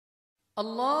Bismillah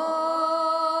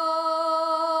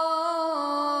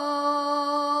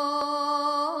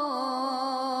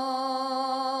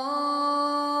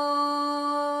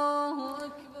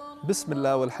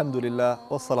walhamdulillah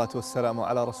wassalatu wassalamu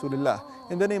ala rasulillah.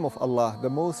 In the name of Allah, the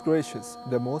most gracious,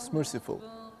 the most merciful.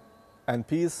 And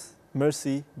peace,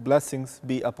 mercy, blessings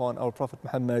be upon our Prophet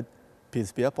Muhammad,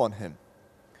 peace be upon him.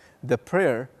 The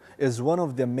prayer is one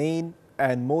of the main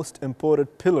and most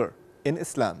important pillar in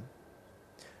Islam.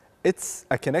 It's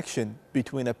a connection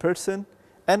between a person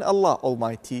and Allah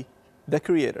Almighty, the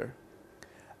Creator.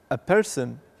 A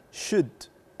person should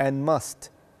and must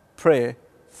pray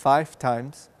 5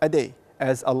 times a day,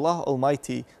 as Allah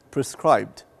Almighty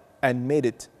prescribed and made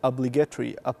it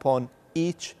obligatory upon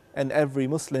each and every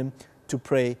Muslim to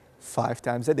pray 5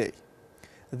 times a day.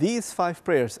 These 5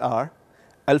 prayers are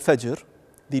Al-Fajr,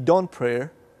 the dawn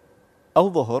prayer,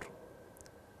 Al-Dhuhr,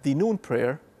 the noon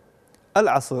prayer,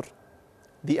 Al-Asr,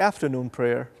 the afternoon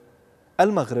prayer,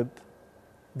 Al-Maghrib,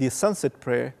 the sunset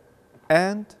prayer,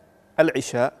 and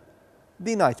Al-Ishaa,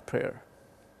 the night prayer.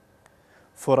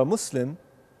 For a Muslim,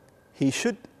 he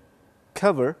should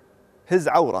cover his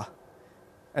awrah.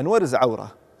 And what is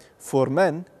awrah? For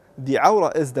men, the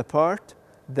awrah is the part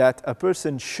that a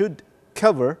person should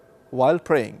cover while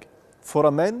praying. For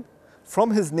a man, from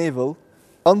his navel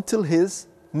until his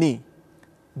knee.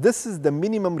 This is the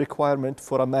minimum requirement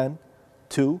for a man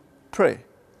to pray.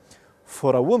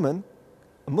 For a woman,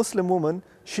 a Muslim woman,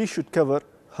 she should cover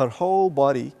her whole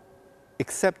body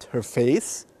except her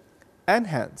face and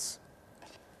hands.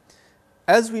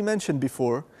 As we mentioned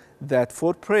before, that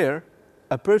for prayer,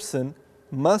 a person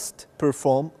must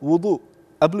perform wudu,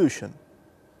 ablution.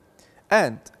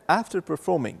 And after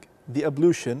performing the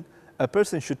ablution, a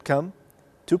person should come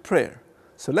to prayer.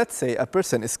 So let's say a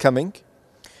person is coming.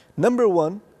 Number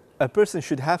 1, a person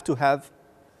should have to have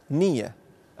niyyah.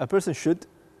 A person should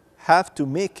have to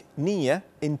make niyyah,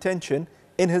 intention,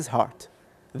 in his heart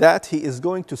that he is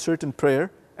going to certain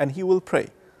prayer and he will pray.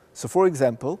 So for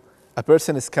example, a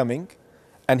person is coming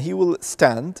and he will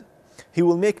stand. He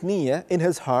will make niyyah in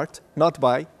his heart, not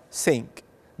by saying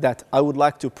that I would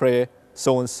like to pray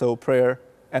so-and-so prayer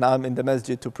and I'm in the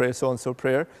masjid to pray so-and-so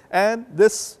prayer, and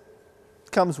this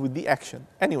comes with the action.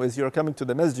 Anyways, you're coming to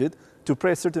the masjid to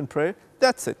pray a certain prayer,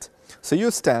 that's it. So you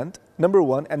stand, number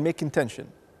 1, and make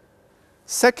intention.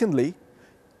 Secondly,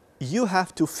 you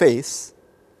have to face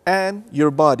and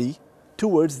your body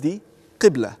towards the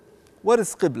Qibla. What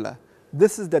is Qibla?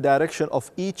 This is the direction of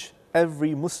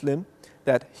every Muslim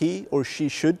that he or she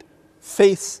should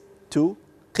face to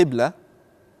Qibla,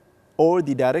 or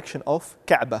the direction of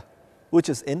Kaaba, which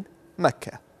is in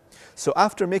Mecca. So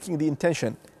after making the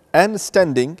intention and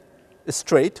standing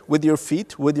straight with your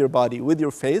feet, with your body, with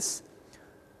your face,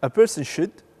 a person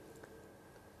should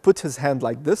put his hand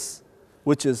like this,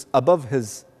 which is above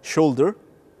his shoulder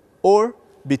or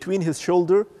between his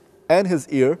shoulder and his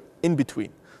ear, in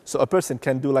between. So a person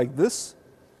can do like this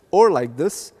or like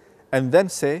this and then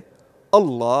say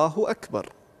Allahu Akbar.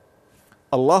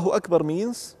 Allahu Akbar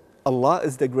means Allah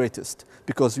is the greatest,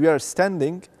 because we are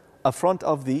standing in front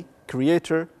of the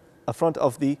Creator, in front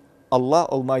of the Allah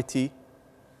Almighty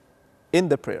in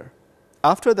the prayer.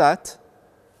 After that,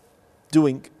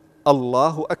 doing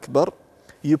Allahu Akbar,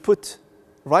 you put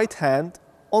right hand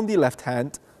on the left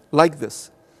hand like this.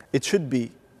 It should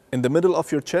be in the middle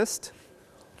of your chest,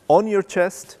 on your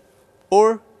chest,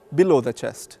 or below the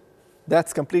chest.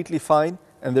 That's completely fine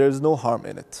and there is no harm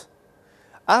in it.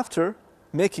 After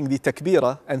making the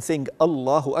takbirah and saying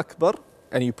Allahu Akbar,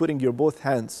 and you putting your both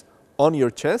hands on your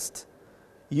chest,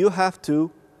 you have to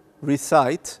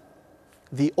recite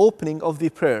the opening of the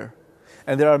prayer.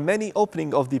 And there are many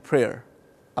opening of the prayer.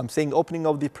 I'm saying opening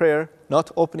of the prayer, not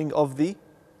opening of the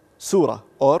surah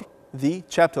or the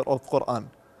chapter of Quran.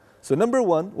 So number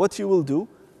 1, what you will do,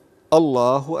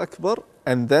 Allahu Akbar,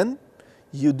 and then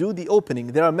you do the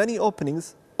opening. There are many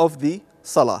openings of the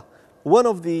salah. One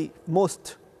of the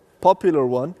most popular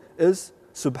one is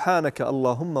Subhanaka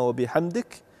Allahumma wa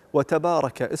bihamdik wa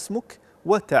tabaraka ismuk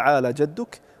wa ta'ala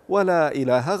jadduk wa la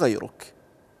ilaha ghayruk.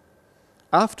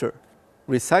 After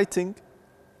reciting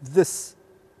this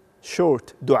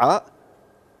short dua,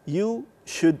 you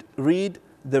should read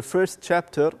the first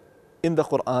chapter in the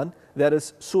Quran, that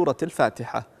is Surah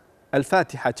Al-Fatiha.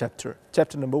 Al-Fatiha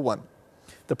chapter number 1.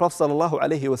 The Prophet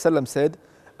ﷺ said,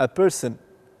 a person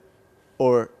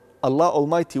or Allah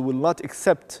Almighty will not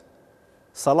accept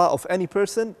salah of any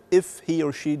person if he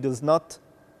or she does not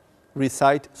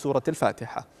recite Surah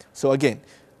Al-Fatiha. So again,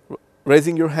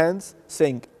 raising your hands,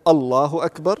 saying Allahu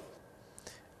Akbar.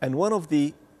 And one of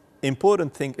the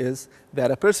important thing is that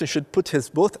a person should put his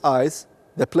both eyes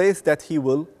the place that he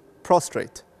will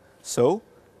prostrate. So,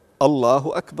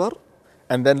 Allahu Akbar,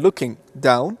 and then looking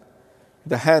down,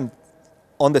 the hand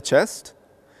on the chest,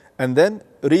 and then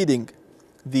reading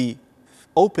the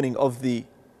opening of the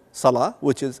salah,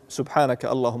 which is Subhanaka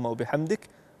Allahumma wa bihamdik,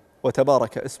 wa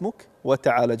tabaraka ismuk, wa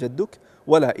ta'ala jadduk,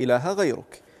 wa la ilaha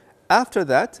ghayruk. After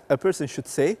that, a person should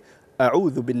say,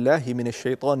 أعوذ بالله من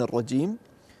الشيطان الرجيم,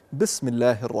 بسم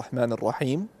الله الرحمن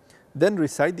الرحيم, then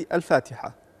recite the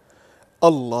Al-Fatiha.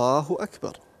 Allahu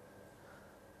Akbar.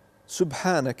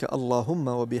 سبحانك اللهم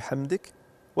وبحمدك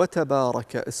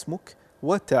وتبارك اسمك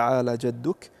وتعالى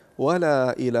جدك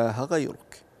ولا إله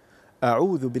غيرك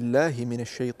أعوذ بالله من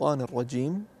الشيطان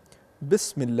الرجيم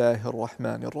بسم الله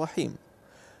الرحمن الرحيم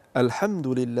الحمد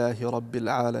لله رب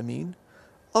العالمين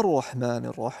الرحمن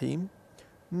الرحيم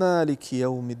مالك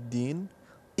يوم الدين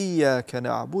إياك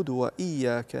نعبد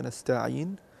وإياك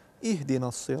نستعين اهدنا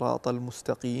الصراط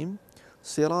المستقيم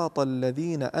صراط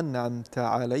الذين أنعمت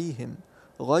عليهم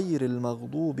غير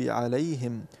المغضوب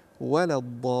عليهم ولا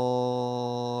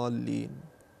الضالين.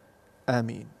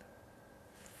 Ameen.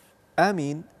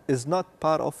 Ameen is not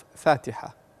part of Fatiha,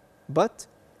 but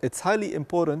it's highly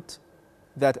important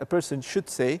that a person should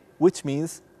say, which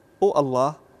means, O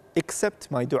Allah, accept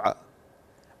my dua.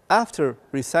 After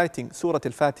reciting Surah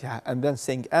Al-Fatiha and then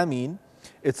saying Ameen,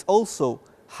 it's also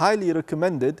highly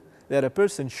recommended that a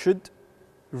person should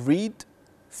read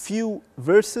few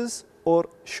verses or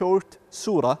short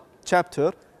surah,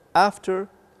 chapter, after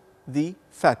the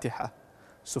Fatiha.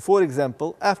 So for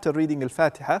example, after reading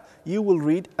Al-Fatiha, you will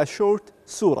read a short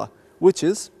surah, which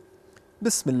is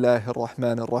Bismillahir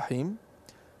Rahmanir Rahim,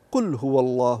 قل هو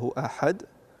الله أحد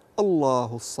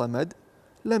الله الصمد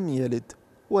لم يلد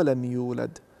ولم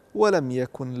يولد ولم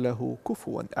يكن له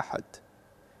كفوا أحد.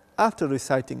 After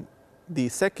reciting the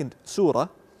second surah,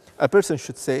 a person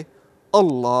should say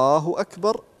Allahu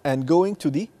Akbar and going to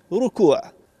the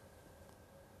ruku'.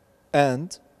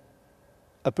 And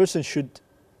a person should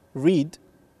read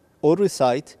or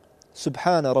recite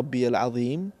Subhana Rabbiyal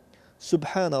Azim,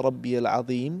 Subhana Rabbiyal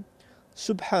Azim,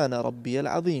 Subhana Rabbiyal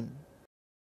Azim.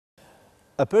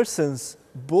 A person's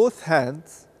both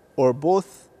hands or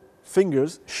both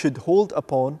fingers should hold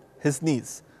upon his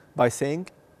knees by saying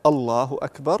Allahu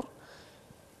Akbar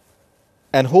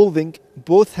and holding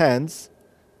both hands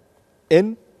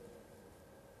in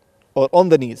or on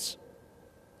the knees.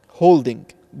 Holding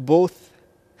both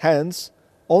hands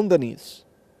on the knees.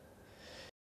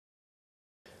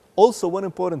 Also, one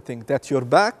important thing, that your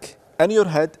back and your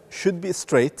head should be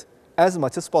straight as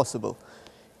much as possible.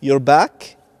 Your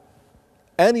back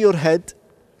and your head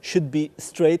should be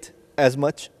straight as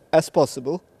much as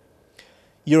possible.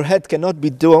 Your head cannot be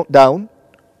down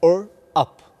or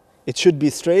up. It should be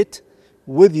straight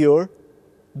with your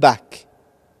back.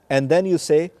 And then you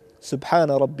say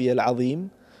Subhana Rabbiyal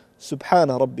Azim,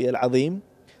 Subhana Rabbiyal Azim,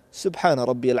 Subhana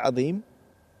Rabbiyal Azim.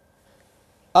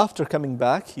 After coming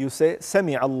back, you say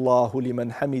Sami Allahu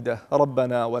liman hamidah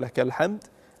Rabbana wa lakal hamd,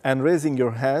 and raising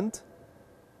your hand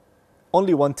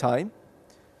only one time.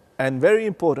 And very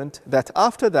important that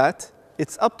after that,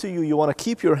 it's up to you. You want to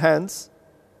keep your hands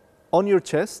on your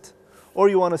chest, or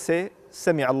you want to say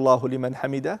Sami Allahu liman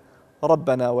hamidah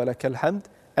Rabbana wa lakal hamd,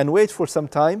 and wait for some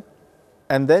time,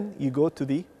 and then you go to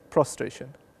the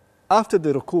prostration. After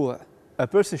the ruku', a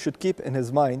person should keep in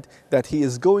his mind that he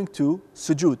is going to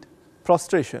sujood,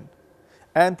 prostration.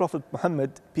 And Prophet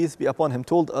Muhammad, peace be upon him,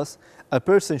 told us a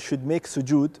person should make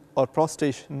sujood or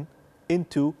prostration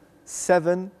into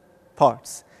 7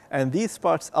 parts. And these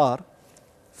parts are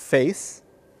face,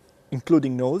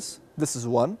 including nose, this is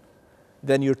 1,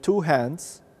 then your 2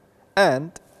 hands,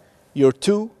 and your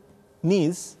 2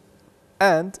 knees,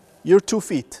 and your 2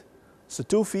 feet. So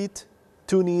 2 feet,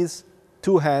 2 knees,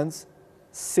 2 hands,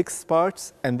 6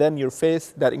 parts, and then your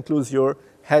face, that includes your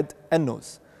head and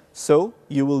nose. So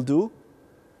you will do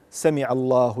Sami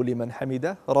Allahu liman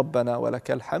hamida Rabbana wa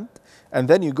lakal hamd, and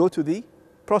then you go to the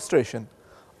prostration.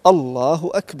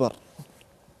 Allahu Akbar.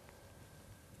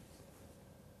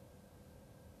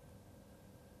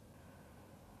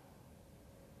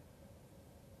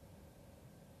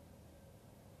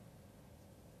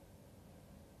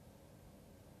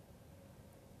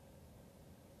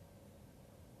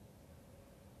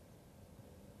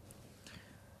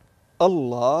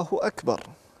 Allahu Akbar.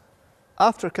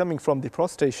 After coming from the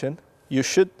prostration, you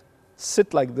should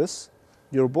sit like this,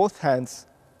 your both hands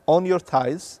on your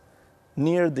thighs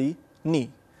near the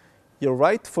knee. Your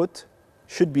right foot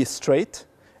should be straight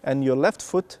and your left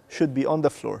foot should be on the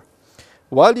floor.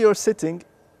 While you're sitting,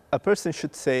 a person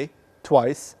should say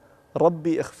twice,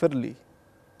 Rabbi ighfirli,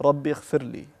 Rabbi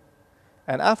ighfirli.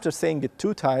 And after saying it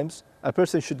 2 times, a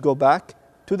person should go back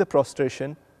to the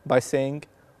prostration by saying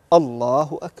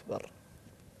Allahu Akbar.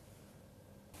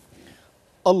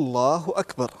 Allahu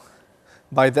Akbar.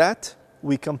 By that,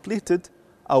 we completed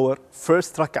our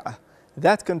first rak'ah.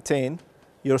 That contained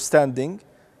your standing,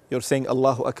 you're saying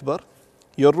Allahu Akbar,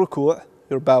 your ruku',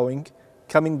 you're bowing,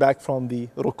 coming back from the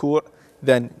ruku',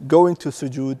 then going to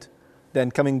sujood,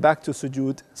 then coming back to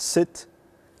sujood, sit,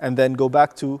 and then go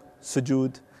back to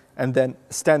sujood, and then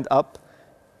stand up.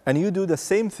 And you do the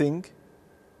same thing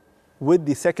with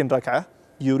the second rak'ah.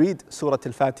 You read Surah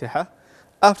Al-Fatiha.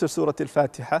 After Surah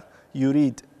Al-Fatiha, you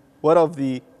read one of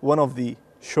the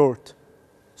short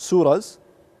surahs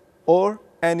or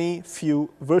any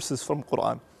few verses from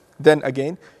Quran. Then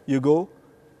again, you go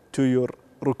to your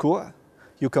ruku'.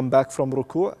 You come back from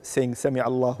ruku', saying Sami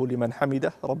Allahu liman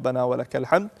hamidah, Rabbana wa lakal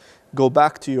hamd. Go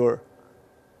back to your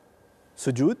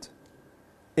sujood.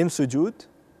 In sujood,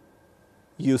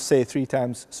 you say 3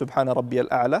 times Subhana Rabbi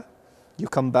al-A'la. You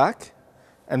come back,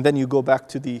 and then you go back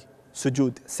to the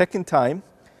sujood second time.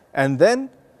 And then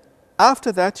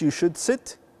after that, you should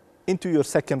sit into your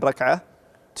second rak'ah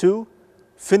to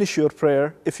finish your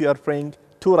prayer. If you are praying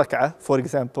 2 rak'ah, for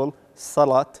example,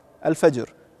 Salat al-Fajr,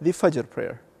 the Fajr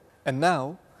prayer. And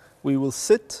now we will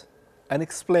sit and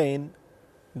explain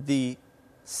the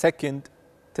second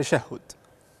tashahhud.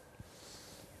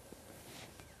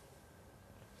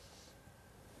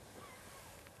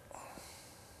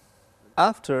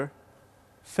 After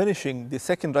finishing the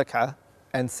second rak'ah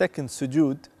and second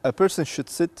sujood, a person should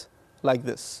sit like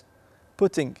this,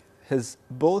 putting his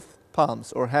both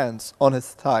palms or hands on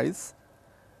his thighs,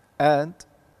 and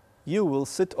you will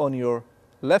sit on your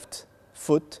left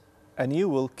foot and you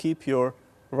will keep your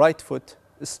right foot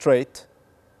straight,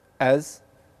 as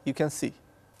you can see.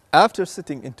 After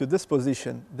sitting into this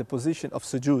position, the position of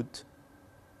sujood,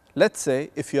 let's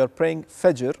say if you are praying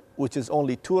Fajr, which is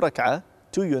only 2 rak'ah,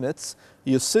 2 units,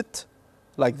 you sit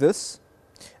like this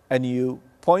and you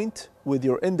point with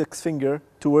your index finger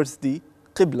towards the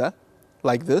Qibla,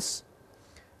 like this,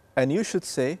 and you should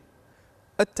say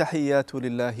التحيات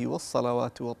لله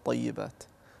والصلوات والطيبات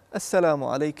السلام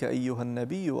عليك أيها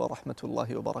النبي ورحمة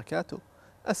الله وبركاته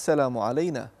السلام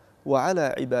علينا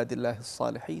وعلى عباد الله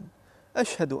الصالحين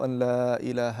أشهد أن لا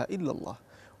إله إلا الله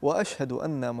وأشهد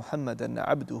أن محمدا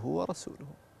عبده ورسوله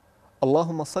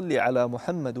اللهم صل على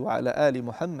محمد وعلى آل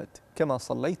محمد كما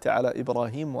صليت على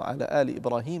إبراهيم وعلى آل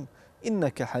إبراهيم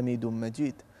إنك حميد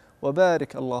مجيد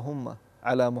وبارك اللهم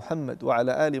على محمد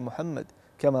وعلى آل محمد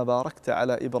كما باركت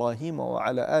على إبراهيم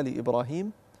وعلى آل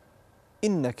إبراهيم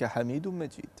إنك حميد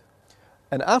مجيد.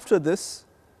 And after this,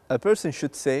 a person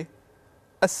should say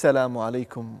السلام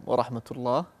عليكم ورحمة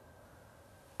الله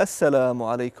السلام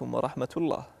عليكم ورحمة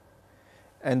الله.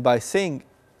 And by saying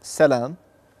salam,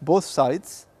 both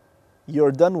sides,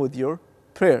 you're done with your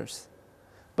prayers.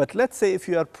 But let's say if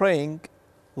you are praying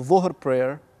Zhuhr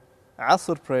prayer,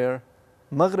 Asr prayer,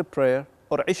 Maghrib prayer,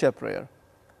 or Ishaa prayer,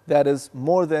 that is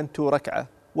more than 2 rak'ah,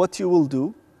 what you will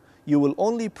do, you will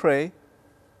only pray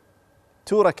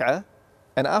 2 rak'ah,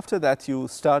 and after that you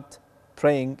start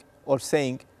praying or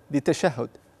saying the tashahhud,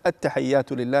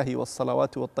 التحيات لله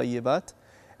والصلوات والطيبات,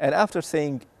 and after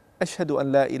saying أشهد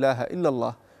أن لا إله إلا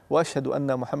الله وأشهد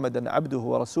أن محمدا عبده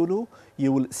ورسوله,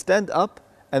 you will stand up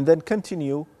and then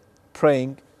continue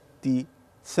praying the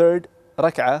 3rd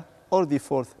rak'ah or the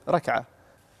 4th rak'ah.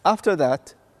 After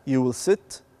that, you will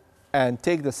sit and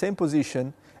take the same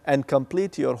position and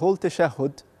complete your whole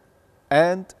tashahhud,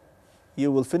 and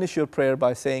you will finish your prayer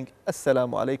by saying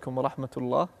Assalamu alaikum wa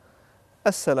rahmatullah,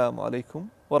 Assalamu alaikum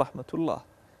wa rahmatullah.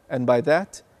 And by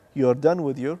that, you are done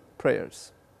with your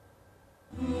prayers.